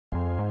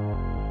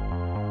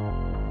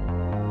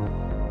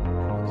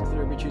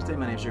Tuesday.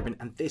 My name is Ruben,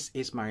 and this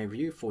is my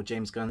review for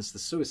James Gunn's The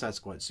Suicide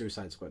Squad,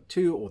 Suicide Squad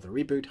 2, or the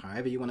reboot,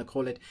 however you want to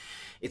call it.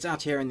 It's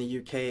out here in the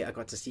UK. I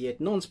got to see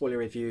it, non-spoiler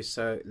review,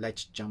 so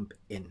let's jump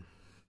in.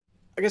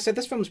 Like I said,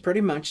 this film's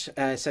pretty much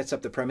sets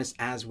up the premise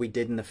as we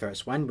did in the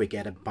first one. We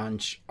get a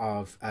bunch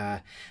of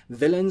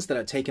villains that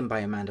are taken by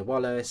Amanda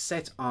Waller,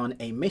 set on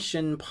a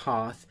mission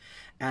path,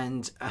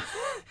 and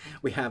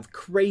we have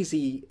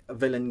crazy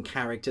villain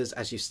characters,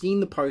 as you've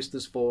seen the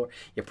posters for.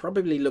 You're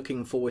probably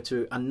looking forward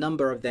to a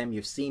number of them.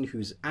 You've seen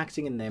who's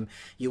acting in them.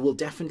 You will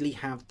definitely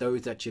have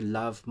those that you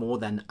love more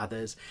than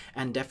others,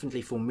 and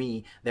definitely for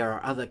me, there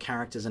are other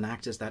characters and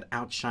actors that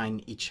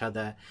outshine each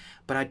other.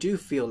 But I do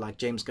feel like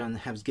James Gunn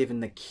has given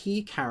the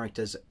key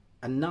characters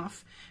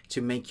enough to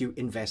make you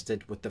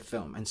invested with the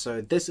film. And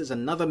so this is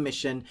another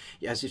mission.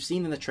 As you've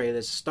seen in the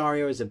trailers,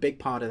 Stario is a big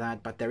part of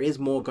that, but there is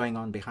more going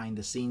on behind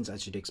the scenes,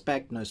 as you'd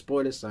expect. No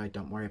spoilers, so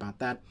don't worry about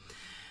that.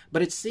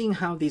 But it's seeing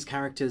how these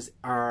characters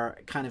are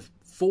kind of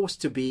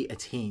forced to be a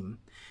team,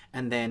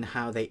 and then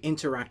how they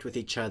interact with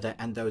each other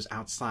and those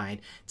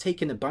outside,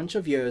 taking a bunch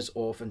of years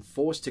off and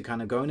forced to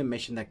kind of go on a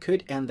mission that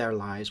could end their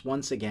lives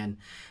once again.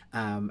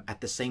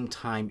 At the same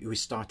time, we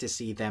start to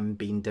see them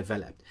being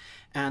developed.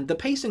 And the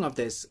pacing of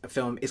this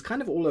film is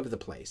kind of all over the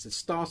place. It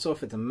starts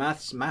off with a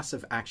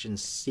massive action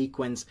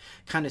sequence,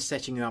 kind of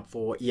setting you up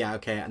for, yeah,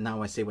 okay,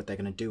 now I see what they're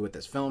going to do with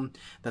this film.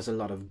 There's a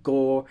lot of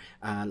gore,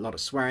 a lot of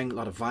swearing, a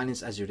lot of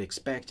violence, as you'd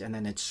expect, and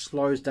then it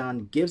slows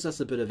down, gives us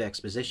a bit of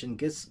exposition,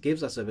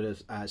 gives us a bit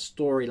of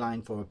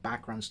storyline for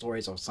background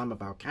stories of some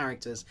of our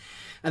characters,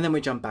 and then we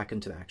jump back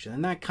into the action,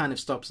 and that kind of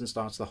stops and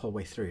starts the whole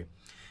way through.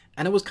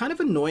 And it was kind of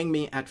annoying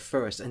me at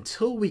first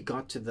until we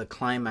got to the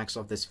climax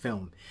of this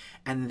film.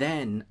 And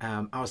then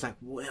I was like,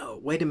 well,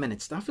 wait a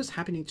minute, stuff is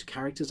happening to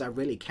characters I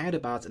really cared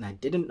about, and I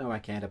didn't know I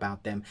cared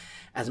about them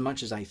as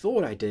much as I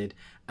thought I did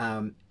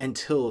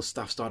until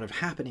stuff started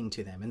happening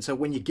to them. And so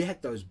when you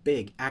get those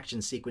big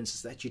action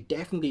sequences that you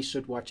definitely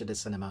should watch at the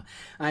cinema.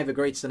 I have a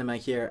great cinema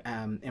here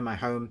in my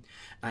home.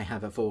 I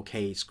have a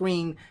 4K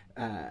screen,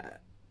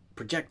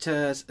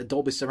 projectors, a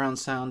Dolby surround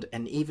sound,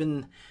 and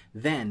even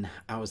then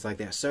I was like,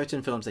 there are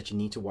certain films that you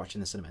need to watch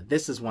in the cinema.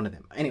 This is one of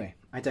them. Anyway,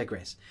 I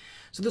digress.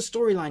 So the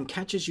storyline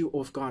catches you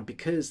off guard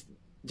because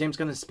James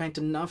Gunn has spent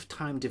enough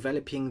time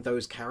developing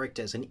those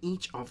characters, and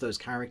each of those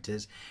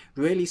characters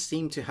really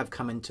seem to have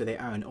come into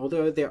their own,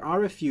 although there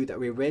are a few that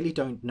we really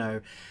don't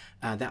know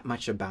that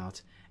much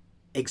about,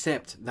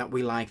 except that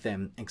we like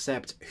them,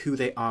 except who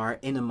they are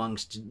in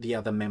amongst the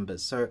other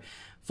members. So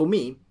for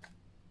me,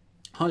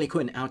 Harley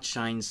Quinn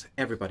outshines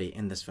everybody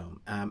in this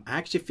film. I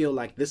actually feel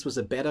like this was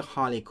a better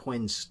Harley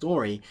Quinn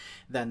story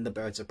than The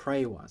Birds of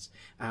Prey was.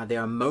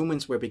 There are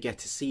moments where we get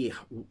to see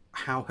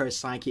how her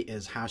psyche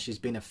is, how she's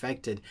been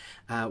affected,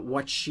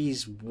 what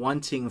she's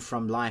wanting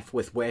from life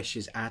with where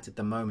she's at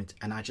the moment.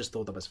 And I just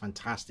thought that was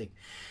fantastic.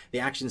 The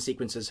action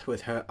sequences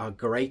with her are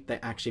great. They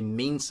actually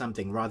mean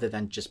something rather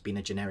than just being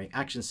a generic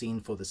action scene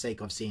for the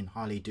sake of seeing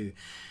Harley do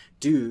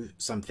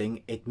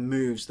something. It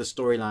moves the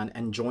storyline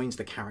and joins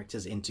the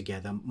characters in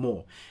together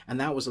more, and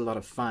that was a lot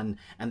of fun.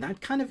 And that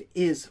kind of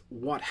is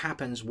what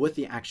happens with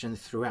the action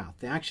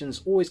throughout. The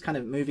action's always kind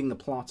of moving the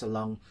plot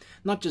along,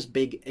 not just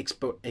big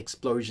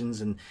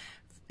explosions and,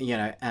 you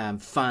know,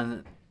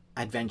 fun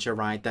adventure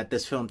ride that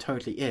this film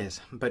totally is,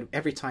 but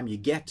every time you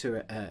get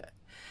to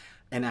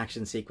an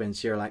action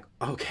sequence, you're like,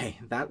 okay,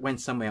 that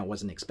went somewhere I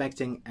wasn't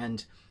expecting,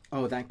 and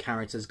oh, that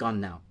character's gone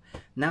now.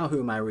 Now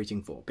who am I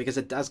rooting for? Because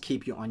it does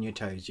keep you on your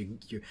toes.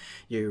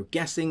 You're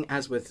guessing,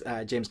 as with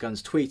James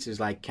Gunn's tweets, is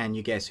like, can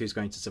you guess who's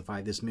going to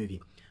survive this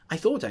movie? I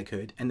thought I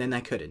could, and then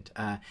I couldn't.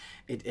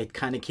 It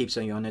kind of keeps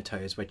you on your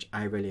toes, which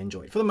I really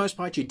enjoyed. For the most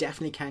part, you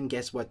definitely can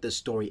guess what the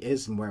story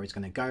is and where it's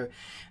going to go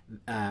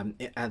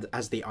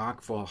as the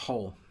arc for a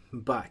whole.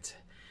 But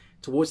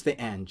towards the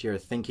end, you're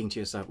thinking to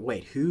yourself,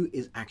 wait, who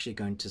is actually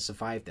going to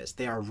survive this?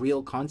 There are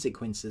real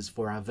consequences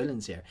for our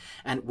villains here,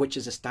 and which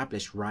is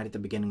established right at the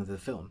beginning of the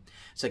film.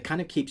 So it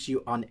kind of keeps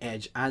you on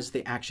edge as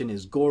the action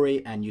is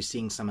gory and you're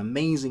seeing some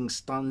amazing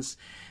stunts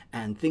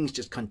and things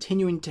just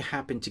continuing to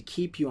happen to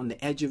keep you on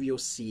the edge of your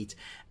seat,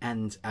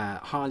 and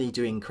Harley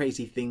doing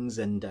crazy things,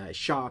 and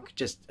Shark,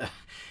 just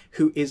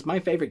who is my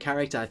favorite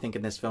character, I think,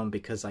 in this film,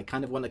 because I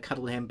kind of want to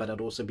cuddle him, but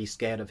I'd also be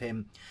scared of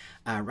him.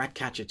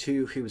 Ratcatcher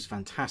too, who was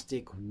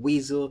fantastic.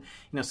 Weasel, you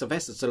know,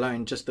 Sylvester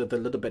Stallone, just the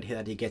little bit here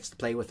that he gets to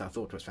play with, I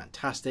thought was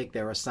fantastic.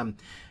 There are some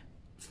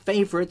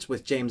favorites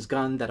with James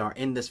Gunn that are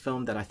in this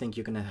film that I think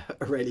you're going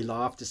to really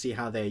laugh to see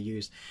how they're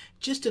used.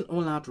 Just an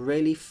all-out,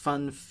 really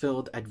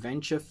fun-filled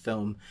adventure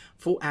film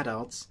for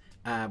adults,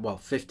 well,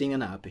 15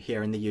 and up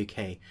here in the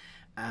UK.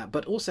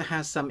 But also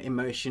has some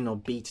emotional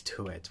beat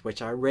to it,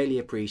 which I really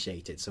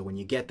appreciated. So when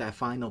you get that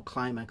final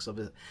climax of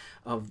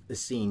the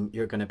scene,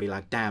 you're going to be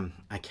like, damn,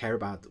 I care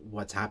about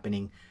what's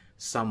happening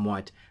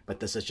somewhat, but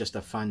this is just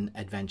a fun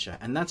adventure.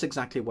 And that's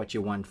exactly what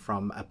you want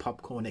from a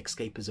popcorn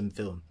escapism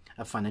film,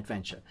 a fun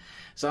adventure.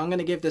 So I'm going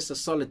to give this a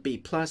solid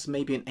B+,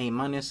 maybe an A-.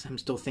 I'm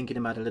still thinking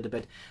about it a little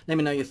bit. Let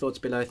me know your thoughts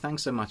below.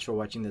 Thanks so much for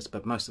watching this,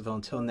 but most of all,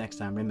 until next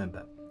time,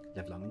 remember,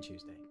 live long and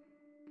Tuesday.